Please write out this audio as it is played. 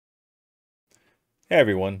Hey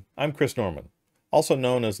everyone, I'm Chris Norman, also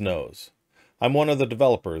known as Nose. I'm one of the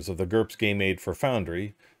developers of the GURPS game aid for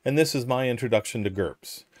Foundry, and this is my introduction to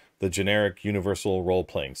GURPS, the generic universal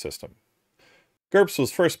role-playing system. GURPS was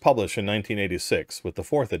first published in 1986, with the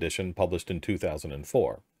 4th edition published in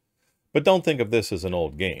 2004. But don't think of this as an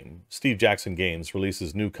old game. Steve Jackson Games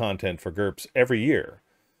releases new content for GURPS every year.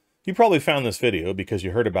 You probably found this video because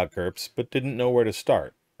you heard about GURPS but didn't know where to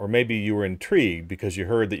start. Or maybe you were intrigued because you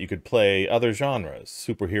heard that you could play other genres,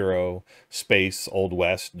 superhero, space, Old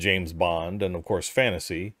West, James Bond, and of course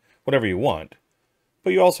fantasy, whatever you want.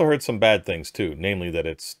 But you also heard some bad things too, namely that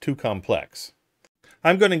it's too complex.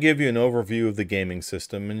 I'm going to give you an overview of the gaming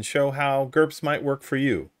system and show how GURPS might work for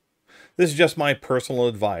you. This is just my personal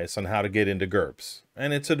advice on how to get into GURPS,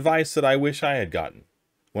 and it's advice that I wish I had gotten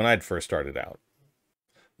when I'd first started out.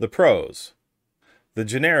 The pros. The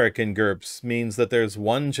generic in GURPS means that there's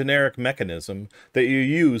one generic mechanism that you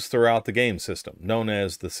use throughout the game system, known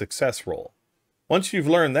as the success roll. Once you've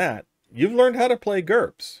learned that, you've learned how to play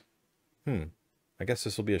GURPS. I guess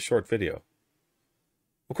this will be a short video.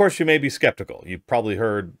 Of course, you may be skeptical. You've probably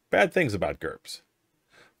heard bad things about GURPS.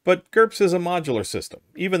 But GURPS is a modular system.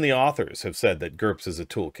 Even the authors have said that GURPS is a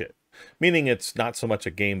toolkit, meaning it's not so much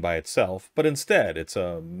a game by itself, but instead it's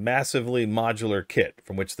a massively modular kit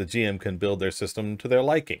from which the GM can build their system to their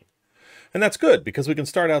liking. And that's good because we can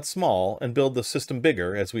start out small and build the system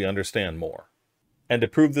bigger as we understand more. And to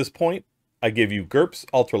prove this point, I give you GURPS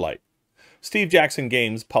Ultralight. Steve Jackson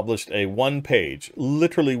Games published a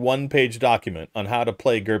literally one-page document on how to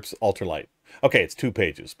play GURPS Ultralight. Okay, it's 2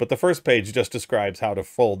 pages, but the first page just describes how to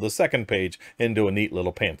fold the second page into a neat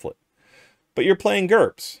little pamphlet. But you're playing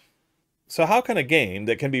GURPS. So how can a game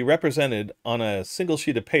that can be represented on a single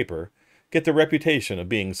sheet of paper get the reputation of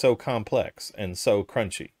being so complex and so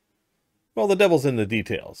crunchy? Well, the devil's in the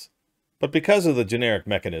details. But because of the generic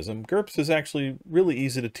mechanism, GURPS is actually really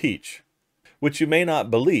easy to teach, which you may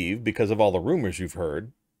not believe because of all the rumors you've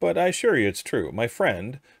heard, but I assure you it's true. My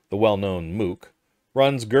friend, the well-known Mook,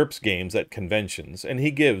 runs GURPS games at conventions, and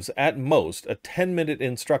he gives, at most, a 10-minute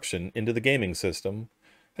instruction into the gaming system,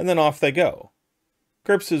 and then off they go.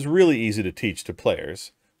 GURPS is really easy to teach to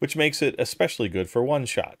players, which makes it especially good for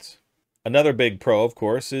one-shots. Another big pro, of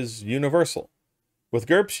course, is universal. With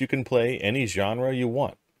GURPS, you can play any genre you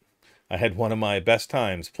want. I had one of my best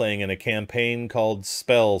times playing in a campaign called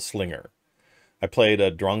Spell Slinger. I played a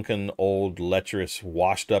drunken, old, lecherous,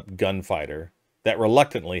 washed-up gunfighter that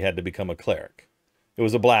reluctantly had to become a cleric. It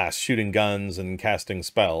was a blast shooting guns and casting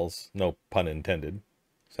spells, no pun intended.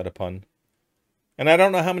 Is that a pun? And I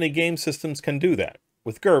don't know how many game systems can do that.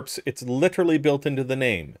 With GURPS, it's literally built into the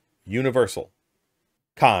name, universal.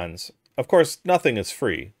 Cons. Of course, nothing is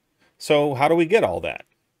free. So how do we get all that?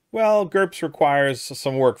 Well, GURPS requires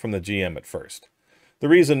some work from the GM at first. The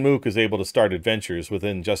reason Mook is able to start adventures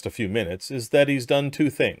within just a few minutes is that he's done 2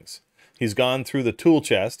 things. He's gone through the tool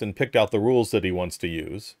chest and picked out the rules that he wants to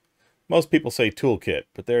use. Most people say toolkit,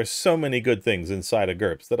 but there are so many good things inside of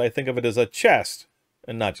GURPS that I think of it as a chest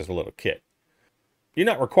and not just a little kit. You're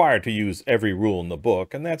not required to use every rule in the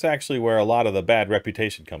book, and that's actually where a lot of the bad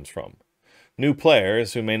reputation comes from. New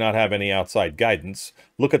players, who may not have any outside guidance,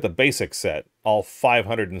 look at the basic set, all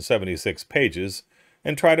 576 pages,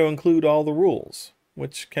 and try to include all the rules,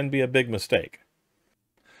 which can be a big mistake.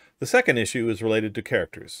 The second issue is related to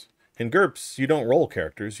characters. In GURPS, you don't roll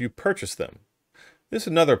characters, you purchase them. This is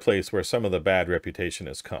another place where some of the bad reputation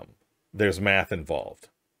has come. There's math involved,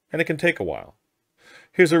 and it can take a while.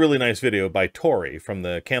 Here's a really nice video by Tori from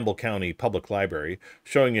the Campbell County Public Library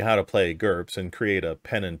showing you how to play GURPS and create a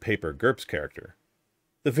pen and paper GURPS character.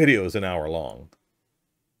 The video is an hour long.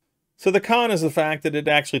 So the con is the fact that it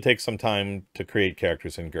actually takes some time to create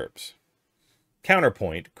characters in GURPS.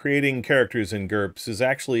 Counterpoint, creating characters in GURPS is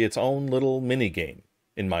actually its own little mini-game,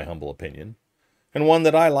 in my humble opinion, and one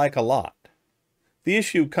that I like a lot. The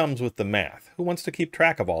issue comes with the math. Who wants to keep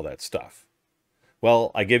track of all that stuff?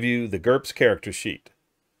 Well, I give you the GURPS character sheet.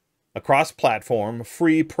 A cross-platform,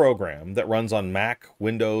 free program that runs on Mac,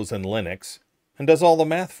 Windows, and Linux, and does all the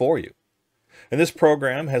math for you. And this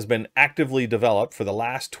program has been actively developed for the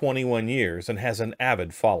last 21 years and has an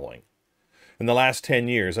avid following. In the last 10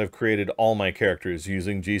 years, I've created all my characters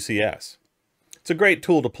using GCS. It's a great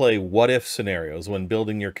tool to play what-if scenarios when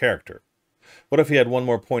building your character. What if he had 1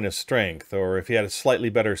 more point of strength, or if he had a slightly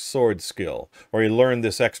better sword skill, or he learned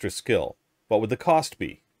this extra skill? What would the cost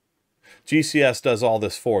be? GCS does all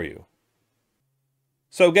this for you.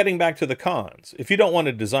 So getting back to the cons, if you don't want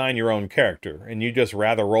to design your own character, and you just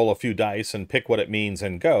rather roll a few dice and pick what it means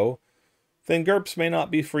and go, then GURPS may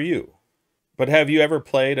not be for you. But have you ever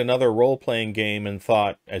played another role-playing game and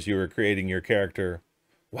thought, as you were creating your character,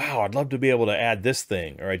 wow, I'd love to be able to add this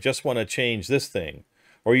thing, or I just want to change this thing,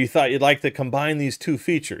 or you thought you'd like to combine these two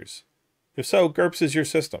features. If so, GURPS is your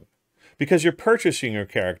system. Because you're purchasing your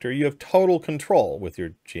character, you have total control, with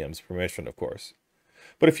your GM's permission, of course.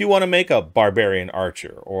 But if you want to make a barbarian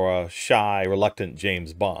archer, or a shy, reluctant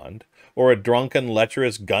James Bond, or a drunken,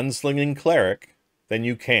 lecherous, gunslinging cleric, then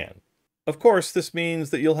you can. Of course, this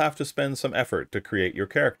means that you'll have to spend some effort to create your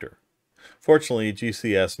character. Fortunately,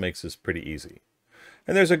 GCS makes this pretty easy.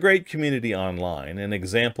 And there's a great community online and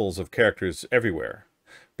examples of characters everywhere.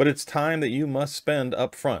 But it's time that you must spend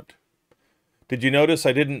up front. Did you notice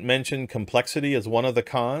I didn't mention complexity as one of the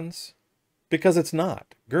cons? Because it's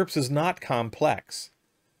not. GURPS is not complex.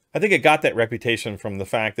 I think it got that reputation from the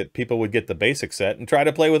fact that people would get the basic set and try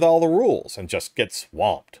to play with all the rules and just get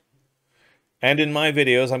swamped. And in my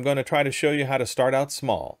videos, I'm going to try to show you how to start out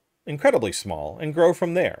small, incredibly small, and grow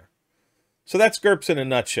from there. So that's GURPS in a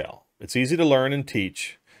nutshell. It's easy to learn and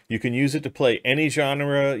teach. You can use it to play any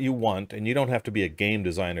genre you want, and you don't have to be a game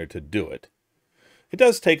designer to do it. It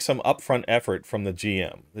does take some upfront effort from the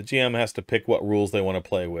GM. The GM has to pick what rules they want to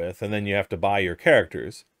play with, and then you have to buy your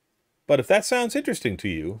characters. But if that sounds interesting to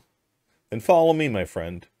you, then follow me, my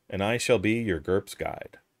friend, and I shall be your GURPS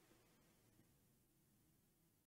guide.